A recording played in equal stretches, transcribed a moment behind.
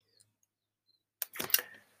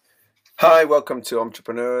Hi, welcome to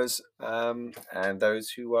Entrepreneurs and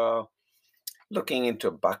those who are looking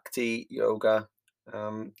into Bhakti Yoga.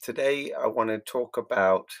 Today, I want to talk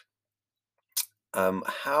about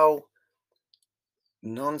how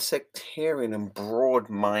non sectarian and broad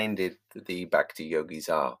minded the Bhakti yogis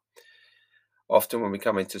are. Often, when we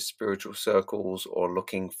come into spiritual circles or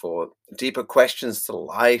looking for deeper questions to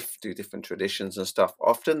life, do different traditions and stuff,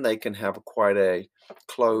 often they can have quite a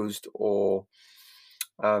closed or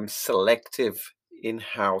selective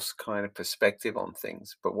in-house kind of perspective on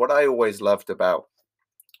things. But what I always loved about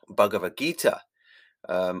Bhagavad Gita,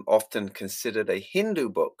 often considered a Hindu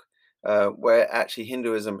book, where actually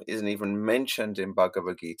Hinduism isn't even mentioned in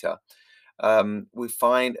Bhagavad Gita, we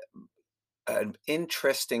find an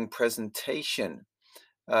interesting presentation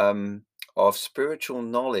um, of spiritual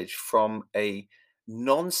knowledge from a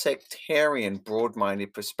non-sectarian,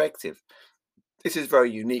 broad-minded perspective. This is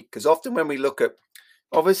very unique because often when we look at,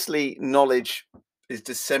 obviously, knowledge is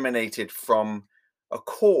disseminated from a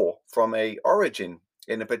core, from a origin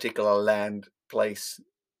in a particular land, place,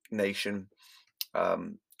 nation,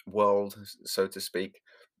 um, world, so to speak.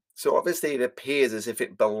 So obviously it appears as if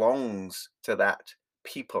it belongs to that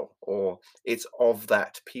people or it's of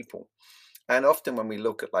that people. And often when we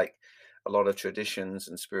look at like a lot of traditions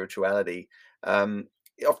and spirituality, um,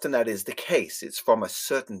 often that is the case. It's from a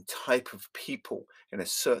certain type of people in a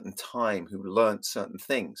certain time who learned certain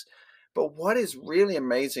things. But what is really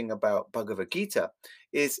amazing about Bhagavad Gita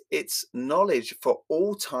is its knowledge for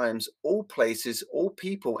all times, all places, all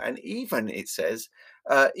people, and even, it says,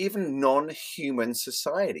 even non-human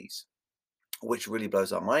societies, which really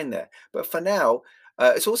blows our mind there. But for now,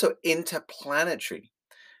 it's also interplanetary.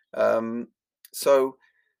 Um, so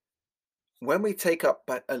when we take up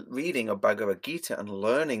a reading of Bhagavad Gita and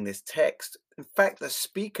learning this text, in fact, the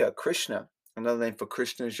speaker, Krishna, another name for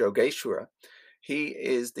Krishna is Yogeshwara, he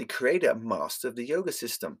is the creator, master of the yoga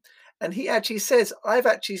system. And he actually says, I've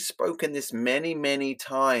actually spoken this many, many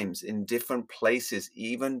times in different places,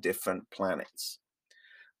 even different planets.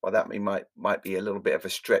 Well, that might be a little bit of a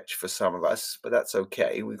stretch for some of us, but that's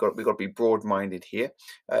okay. We've got to be broad-minded here.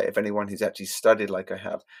 If anyone who's actually studied, like I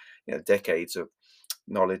have, decades of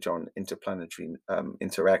knowledge on interplanetary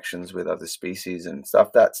interactions with other species and stuff,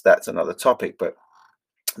 that's another topic. But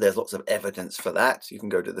there's lots of evidence for that. You can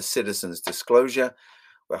go to the Citizens Disclosure,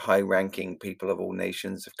 where high-ranking people of all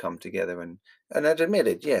nations have come together and have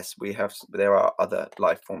admitted, yes, there are other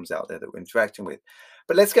life forms out there that we're interacting with.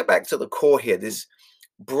 But let's get back to the core here. This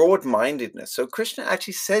broad-mindedness. So Krishna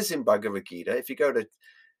actually says in Bhagavad Gita, if you go to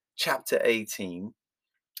chapter 18,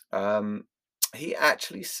 um, he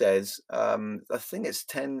actually says, I think it's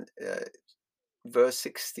 10, verse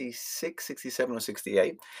 66, 67, or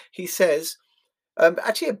 68, he says,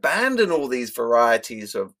 actually abandon all these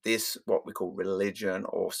varieties of this, what we call religion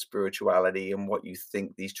or spirituality, and what you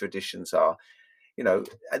think these traditions are.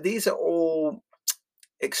 These are all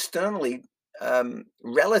externally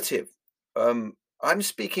relative. I'm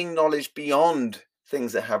speaking knowledge beyond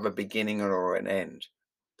things that have a beginning or an end,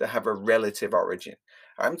 that have a relative origin.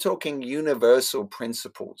 I'm talking universal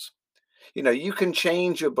principles. You can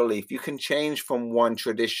change your belief. You can change from one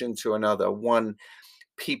tradition to another, one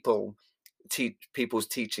people people's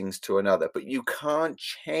teachings to another, but you can't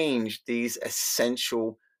change these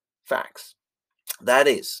essential facts. That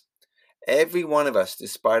is, every one of us,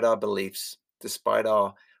 despite our beliefs, despite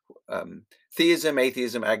our theism,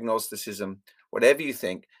 atheism, agnosticism, whatever you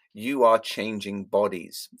think, you are changing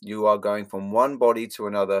bodies. You are going from one body to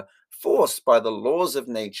another, forced by the laws of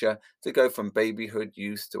nature to go from babyhood,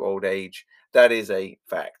 youth to old age. That is a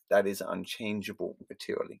fact. That is unchangeable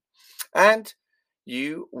materially. And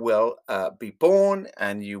you will be born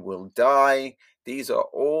and you will die. These are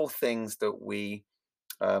all things that we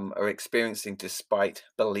are experiencing despite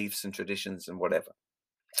beliefs and traditions and whatever.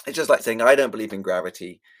 It's just like saying I don't believe in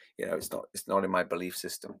gravity. It's not in my belief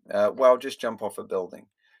system. Well, just jump off a building.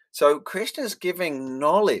 So Krishna's giving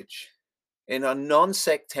knowledge in a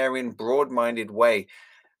non-sectarian, broad-minded way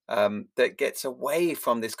that gets away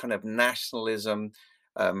from this kind of nationalism,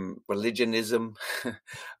 religionism,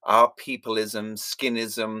 our peopleism,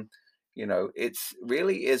 skinism. It's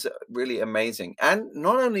really is really amazing. And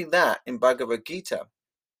not only that, in Bhagavad Gita,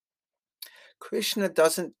 Krishna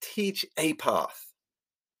doesn't teach a path.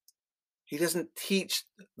 He doesn't teach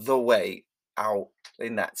the way out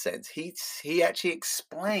in that sense. He actually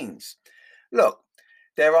explains. Look,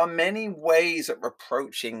 there are many ways of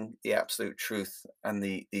approaching the absolute truth and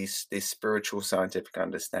this spiritual scientific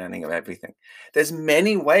understanding of everything. There's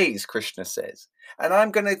many ways, Krishna says, and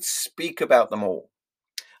I'm going to speak about them all.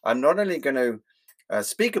 I'm not only going to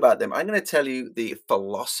speak about them, I'm going to tell you the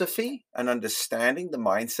philosophy and understanding, the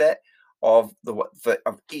mindset of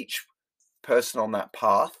of each person on that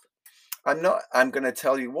path. I'm going to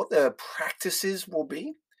tell you what the practices will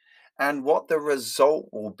be and what the result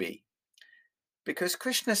will be. Because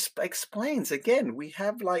Krishna explains again, we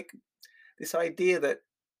have like this idea that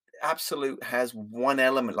absolute has one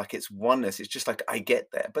element, like it's oneness. It's just like I get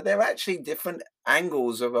there. But there are actually different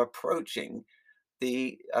angles of approaching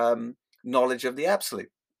the knowledge of the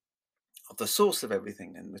absolute, of the source of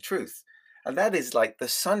everything and the truth. And that is like the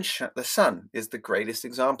sunshine. The sun is the greatest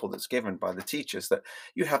example that's given by the teachers, that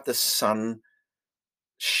you have the sun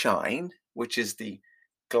shine, which is the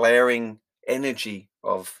glaring energy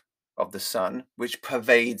of the sun, which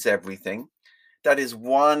pervades everything. That is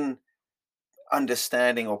one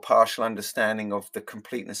understanding or partial understanding of the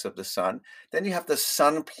completeness of the sun. Then you have the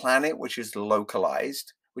sun planet, which is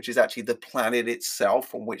localized, which is actually the planet itself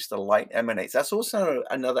from which the light emanates. That's also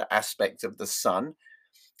another aspect of the sun.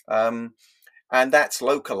 Um, and that's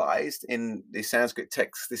localized in the Sanskrit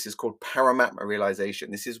text. This is called Paramatma realization.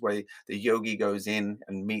 This is where the yogi goes in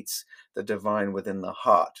and meets the divine within the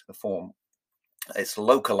heart, the form. It's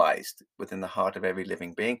localized within the heart of every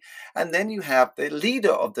living being. And then you have the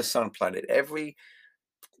leader of the sun planet. Every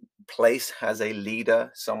place has a leader,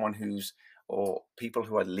 someone who's, or people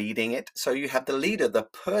who are leading it. So you have the leader, the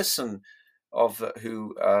person of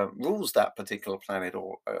who rules that particular planet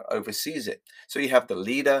or oversees it. So you have the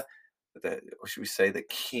leader, or should we say the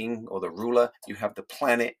king or the ruler, you have the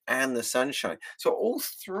planet and the sunshine. So all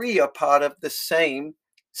three are part of the same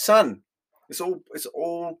sun. It's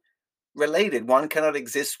all related. One cannot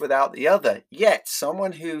exist without the other. Yet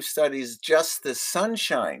someone who studies just the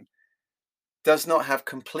sunshine does not have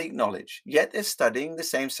complete knowledge, yet they're studying the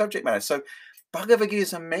same subject matter. So Bhagavad Gita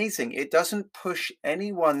is amazing. It doesn't push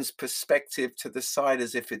anyone's perspective to the side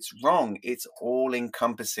as if it's wrong. It's all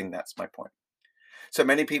encompassing. That's my point. So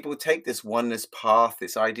many people take this oneness path,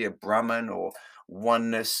 this idea of Brahman or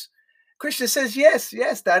oneness. Krishna says, yes,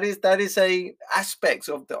 yes, that is a aspect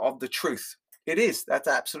of the truth. It is. That's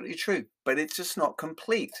absolutely true. But it's just not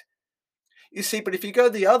complete. You see, but if you go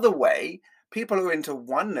the other way, people who are into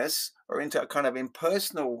oneness or into a kind of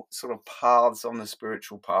impersonal sort of paths on the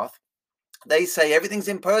spiritual path, they say everything's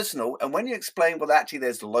impersonal. And when you explain, well, actually,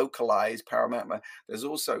 there's localized paramatma, there's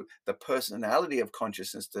also the personality of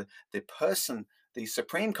consciousness, the person, the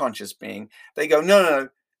supreme conscious being, they go, no, no, no,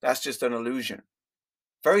 that's just an illusion.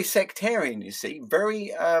 Very sectarian, you see,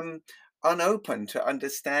 very unopen to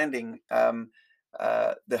understanding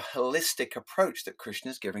the holistic approach that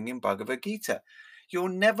Krishna is giving in Bhagavad Gita. You'll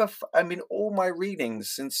never, I mean, all my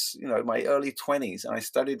readings since, my early 20s, and I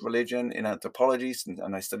studied religion in anthropology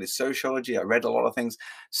and I studied sociology. I read a lot of things,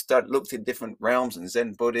 looked at different realms and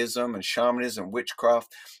Zen Buddhism and shamanism,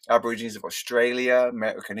 witchcraft, Aborigines of Australia,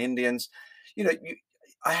 American Indians.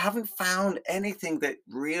 I haven't found anything that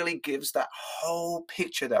really gives that whole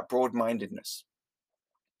picture, that broad-mindedness.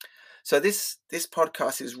 So this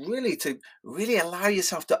podcast is really to really allow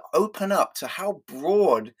yourself to open up to how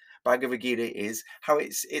broad Bhagavad Gita is, how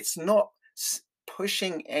it's not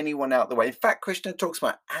pushing anyone out the way. In fact, Krishna talks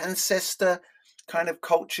about ancestor kind of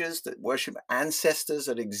cultures that worship ancestors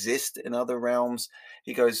that exist in other realms.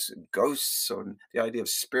 He goes ghosts and the idea of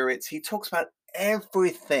spirits. He talks about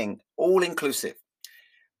everything, all inclusive.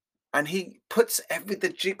 And he puts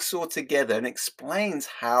the jigsaw together and explains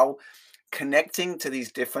how connecting to these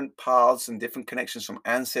different paths and different connections from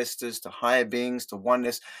ancestors to higher beings to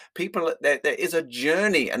oneness, there is a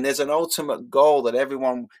journey and there's an ultimate goal that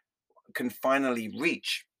everyone can finally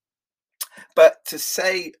reach. But to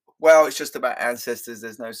say, well, it's just about ancestors,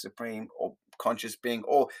 there's no supreme or conscious being,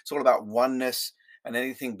 or it's all about oneness and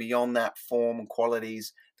anything beyond that form and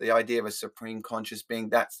qualities, the idea of a supreme conscious being,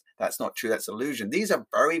 that's not true. That's illusion. These are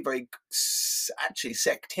very, very actually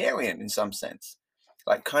sectarian in some sense,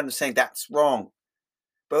 like kind of saying that's wrong.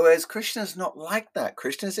 But whereas Krishna's not like that.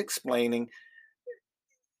 Krishna's explaining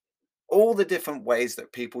all the different ways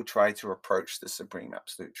that people try to approach the supreme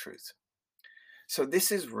absolute truth. So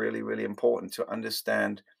this is really, really important to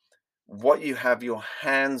understand what you have your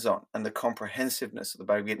hands on and the comprehensiveness of the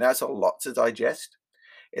Bhagavad Gita. Now, it's a lot to digest.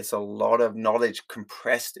 It's a lot of knowledge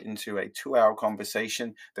compressed into a 2-hour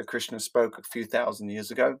conversation that Krishna spoke a few thousand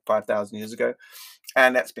years ago, 5,000 years ago,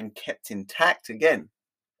 and that's been kept intact. Again,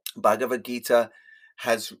 Bhagavad Gita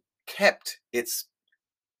has kept its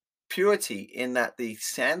purity in that the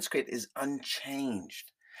Sanskrit is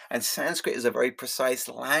unchanged. And Sanskrit is a very precise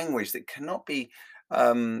language that cannot be,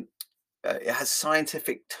 it has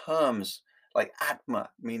scientific terms like Atma,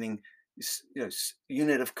 meaning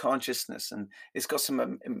unit of consciousness, and it's got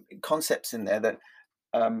some concepts in there that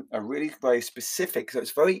are really very specific. So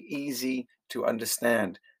it's very easy to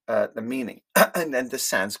understand the meaning, and then the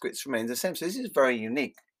Sanskrit remains the same. So this is very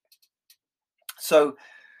unique. So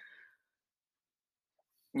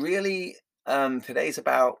really, today's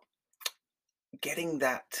about getting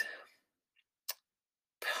that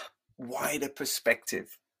wider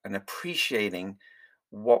perspective and appreciating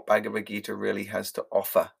what Bhagavad Gita really has to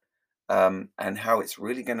offer, and how it's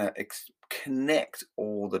really going to connect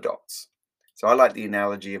all the dots. So I like the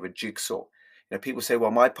analogy of a jigsaw. People say,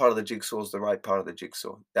 well, my part of the jigsaw is the right part of the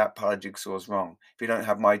jigsaw. That part of the jigsaw is wrong. If you don't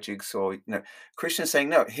have my jigsaw, Krishna's saying,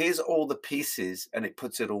 no, here's all the pieces and it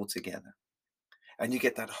puts it all together. And you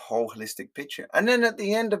get that whole holistic picture. And then at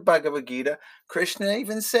the end of Bhagavad Gita, Krishna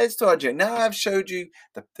even says to Arjuna, now I've showed you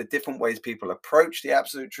the different ways people approach the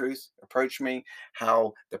absolute truth, approach me,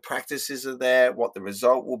 how the practices are there, what the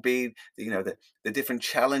result will be, the different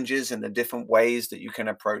challenges and the different ways that you can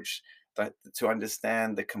approach that to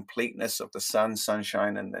understand the completeness of the sun,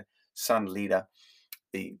 sunshine, and the sun leader.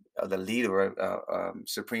 The leader,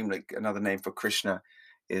 supreme, another name for Krishna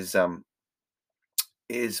is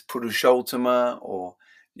Purushottama, or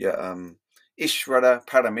Ishvara,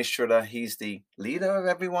 Paramishvara. He's the leader of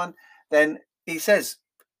everyone. Then he says,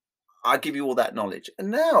 I give you all that knowledge.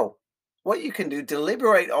 And now what you can do,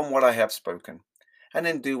 deliberate on what I have spoken, and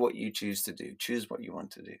then do what you choose to do. Choose what you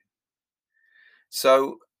want to do.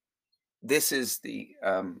 So this is the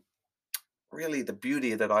really the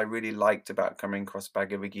beauty that I really liked about coming across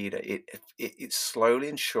Bhagavad Gita. It slowly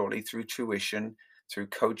and surely, through tuition, through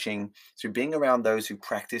coaching, through being around those who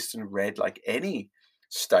practiced and read, like any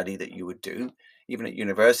study that you would do. Even at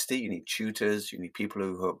university, you need tutors, you need people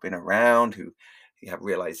who have been around, who you have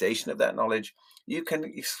realization of that knowledge. You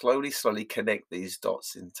slowly connect these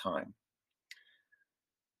dots in time.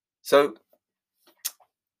 So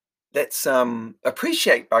let's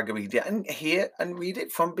appreciate Bhagavad Gita and hear and read it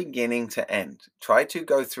from beginning to end. Try to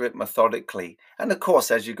go through it methodically. And of course,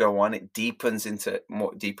 as you go on, it deepens into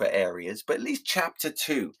more deeper areas. But at least chapter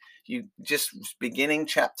 2, you just beginning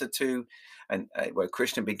chapter 2, and where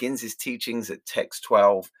Krishna begins his teachings at text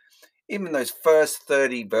 12, even those first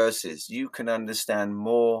 30 verses, you can understand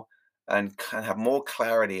more and can have more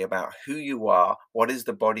clarity about who you are, what is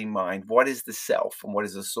the body mind, what is the self, and what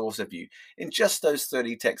is the source of you. In just those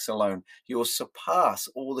 30 texts alone, you will surpass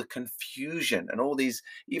all the confusion and all these,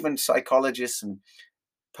 even psychologists and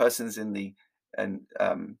persons in the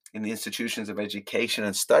institutions of education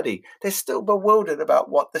and study, they're still bewildered about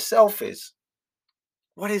what the self is.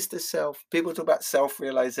 What is the self? People talk about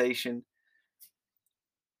self-realization,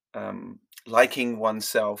 liking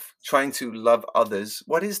oneself, trying to love others.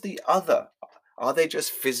 What is the other? Are they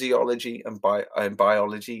just physiology and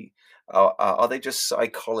biology? Are they just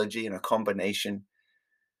psychology and a combination?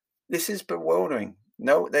 This is bewildering.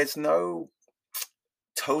 No, there's no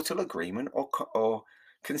total agreement or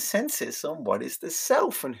consensus on what is the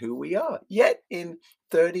self and who we are. Yet in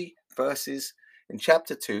 30 verses in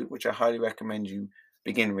chapter 2, which I highly recommend you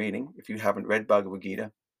begin reading if you haven't read Bhagavad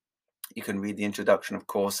Gita, you can read the introduction, of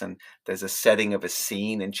course, and there's a setting of a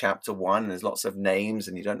scene in chapter 1. There's lots of names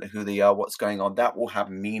and you don't know who they are, what's going on. That will have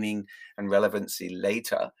meaning and relevancy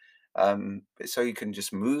later. So you can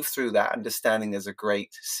just move through that, understanding there's a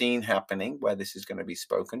great scene happening where this is going to be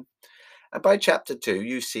spoken. And by chapter 2,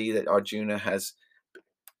 you see that Arjuna has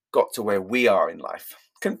got to where we are in life.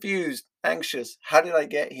 Confused, anxious. How did I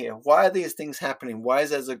get here? Why are these things happening? Why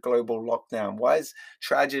is there a global lockdown? Why is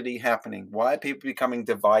tragedy happening? Why are people becoming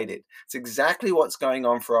divided? It's exactly what's going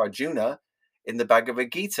on for Arjuna in the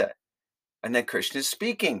Bhagavad Gita. And then Krishna is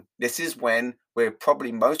speaking. This is when we're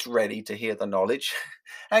probably most ready to hear the knowledge.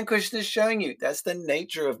 And Krishna is showing you that's the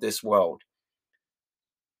nature of this world.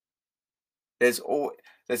 There's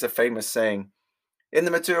a famous saying, in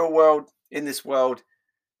the material world, in this world,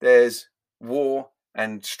 there's war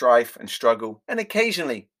and strife and struggle, and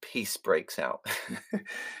occasionally peace breaks out.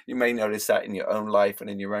 You may notice that in your own life and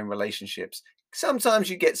in your own relationships. Sometimes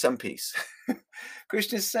you get some peace.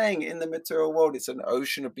 Krishna is saying in the material world, it's an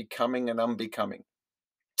ocean of becoming and unbecoming.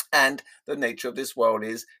 And the nature of this world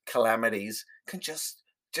is calamities can just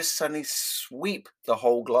suddenly sweep the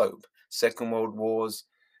whole globe. Second World Wars,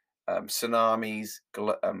 tsunamis,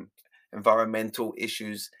 environmental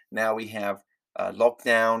issues. Now we have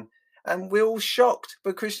lockdown, and we're all shocked.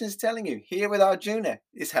 But Krishna is telling you here with Arjuna,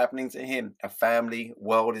 it's happening to him. A family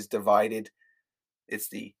world is divided.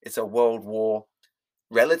 It's a world war.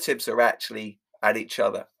 Relatives are actually at each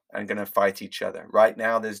other and going to fight each other. Right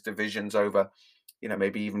now, there's divisions over,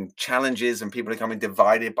 maybe even challenges, and people are becoming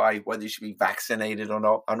divided by whether you should be vaccinated or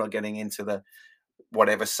not. I'm not getting into the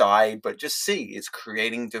whatever side, but just see it's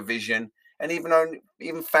creating division. And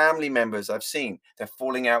even family members I've seen, they're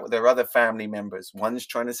falling out with their other family members. One's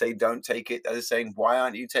trying to say, don't take it. The other's saying, why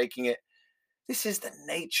aren't you taking it? This is the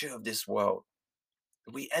nature of this world.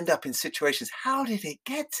 We end up in situations. How did it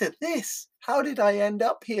get to this? How did I end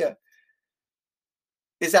up here?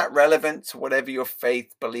 Is that relevant to whatever your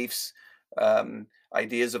faith beliefs,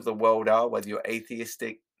 ideas of the world are, whether you're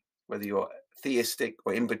atheistic, whether you're theistic,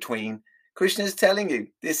 or in between? Krishna is telling you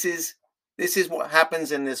this is what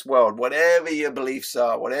happens in this world. Whatever your beliefs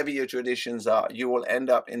are, whatever your traditions are, you will end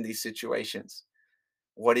up in these situations.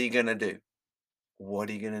 What are you going to do? What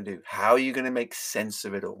are you going to do? How are you going to make sense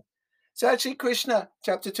of it all? So actually, Krishna,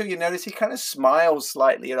 chapter 2, you notice he kind of smiles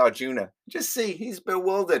slightly at Arjuna. Just see, he's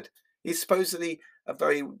bewildered. He's supposedly a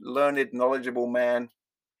very learned, knowledgeable man,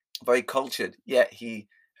 very cultured, yet he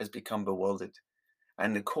has become bewildered.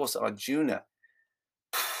 And of course, Arjuna,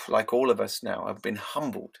 like all of us now, have been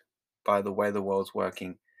humbled by the way the world's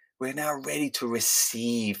working. We're now ready to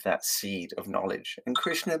receive that seed of knowledge. And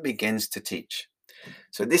Krishna begins to teach.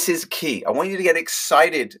 So this is key. I want you to get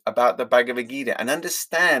excited about the Bhagavad Gita and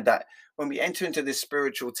understand that when we enter into this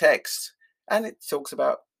spiritual text, and it talks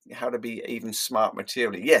about how to be even smart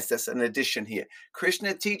materially. Yes, that's an addition here.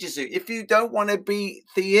 Krishna teaches you, if you don't want to be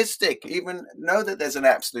theistic, even know that there's an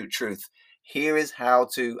absolute truth, here is how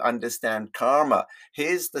to understand karma.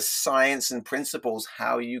 Here's the science and principles,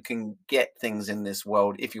 how you can get things in this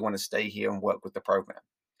world if you want to stay here and work with the program.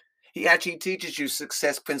 He actually teaches you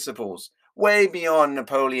success principles way beyond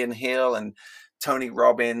Napoleon Hill and Tony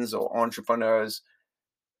Robbins or entrepreneurs.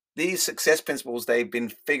 These success principles they've been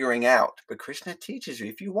figuring out. But Krishna teaches you,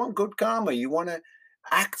 if you want good karma, you want to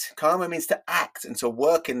act. Karma means to act and to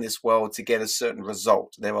work in this world to get a certain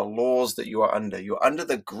result. There are laws that you are under. You're under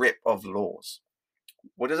the grip of laws.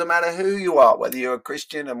 What does it matter who you are, whether you're a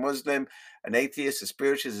Christian, a Muslim, an atheist, a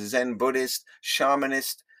spiritualist, a Zen Buddhist,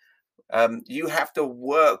 shamanist, you have to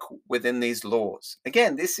work within these laws.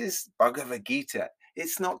 Again, this is Bhagavad Gita.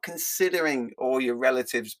 It's not considering all your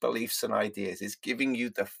relatives' beliefs and ideas. It's giving you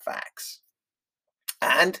the facts.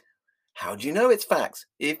 And how do you know it's facts?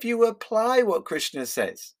 If you apply what Krishna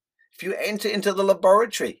says, if you enter into the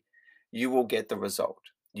laboratory, you will get the result.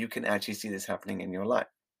 You can actually see this happening in your life.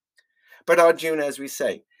 But Arjuna, as we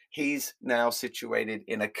say, he's now situated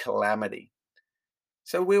in a calamity.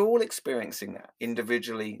 So we're all experiencing that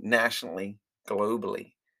individually, nationally,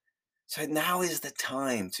 globally. So now is the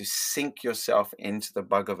time to sink yourself into the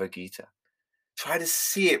Bhagavad Gita. Try to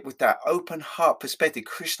see it with that open heart perspective.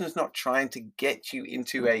 Krishna's not trying to get you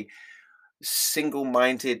into a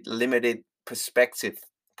single-minded, limited perspective,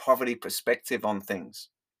 poverty perspective on things.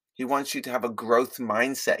 He wants you to have a growth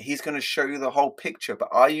mindset. He's going to show you the whole picture, but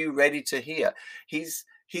are you ready to hear? He's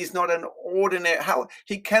not an ordinary,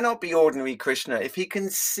 he cannot be ordinary Krishna if he can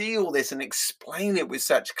see all this and explain it with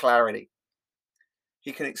such clarity.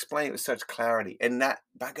 He can explain it with such clarity. And that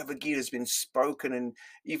Bhagavad Gita has been spoken, and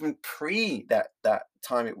even pre that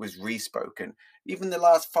time it was respoken. Even the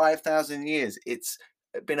last 5,000 years, it's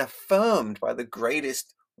been affirmed by the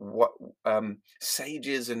greatest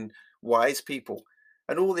sages and wise people.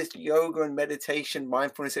 And all this yoga and meditation,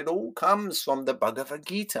 mindfulness, it all comes from the Bhagavad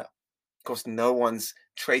Gita. Of course, no one's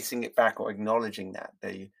tracing it back or acknowledging that.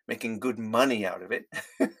 They're making good money out of it.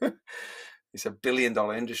 It's a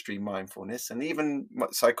billion-dollar industry, mindfulness. And even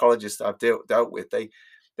psychologists I've dealt with, they're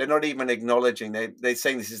not even acknowledging, they're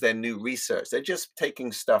saying this is their new research. They're just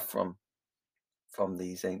taking stuff from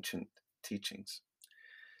these ancient teachings.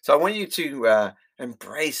 So I want you to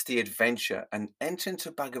embrace the adventure and enter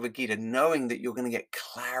into Bhagavad Gita knowing that you're going to get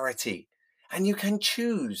clarity and you can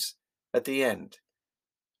choose at the end.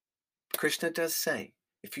 Krishna does say,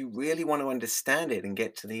 if you really want to understand it and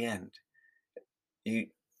get to the end, you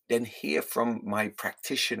then hear from my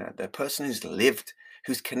practitioner, the person who's lived,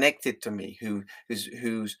 who's connected to me,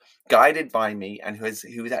 who's guided by me, and who is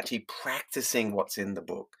actually practicing what's in the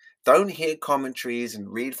book. Don't hear commentaries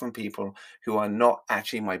and read from people who are not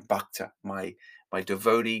actually my bhakta, my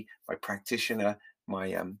devotee, my practitioner,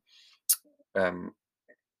 my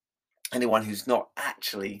anyone who's not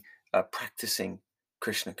actually practicing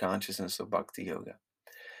Krishna consciousness or bhakti yoga.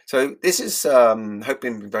 So this is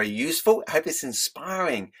hoping very useful. I hope it's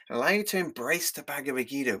inspiring and allow you to embrace the Bhagavad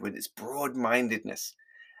Gita with its broad-mindedness.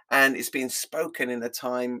 And it's being spoken in a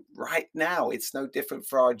time right now. It's no different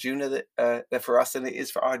for Arjuna for us than it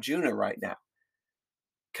is for Arjuna right now.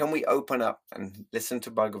 Can we open up and listen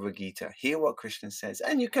to Bhagavad Gita, hear what Krishna says,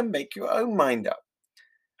 and you can make your own mind up.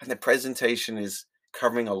 And the presentation is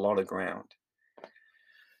covering a lot of ground.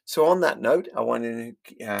 So on that note, I want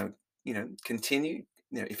to continue.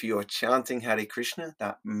 If you are chanting Hare Krishna,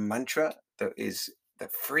 that mantra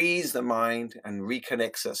that frees the mind and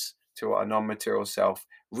reconnects us to our non-material self,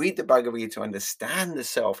 read the Bhagavad Gita to understand the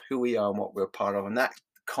self, who we are and what we're part of. And that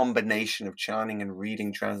combination of chanting and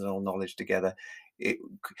reading transcendental knowledge together, it,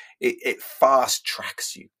 it fast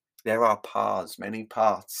tracks you. There are paths, many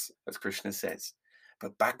paths, as Krishna says.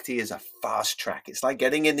 But bhakti is a fast track. It's like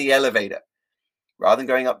getting in the elevator. Rather than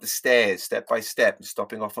going up the stairs step by step and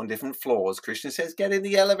stopping off on different floors, Krishna says, get in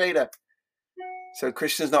the elevator. So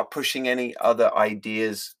Krishna's not pushing any other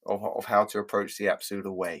ideas of how to approach the Absolute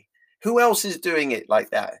away. Who else is doing it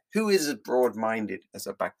like that? Who is as broad-minded as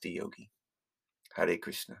a bhakti yogi? Hare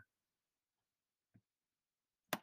Krishna.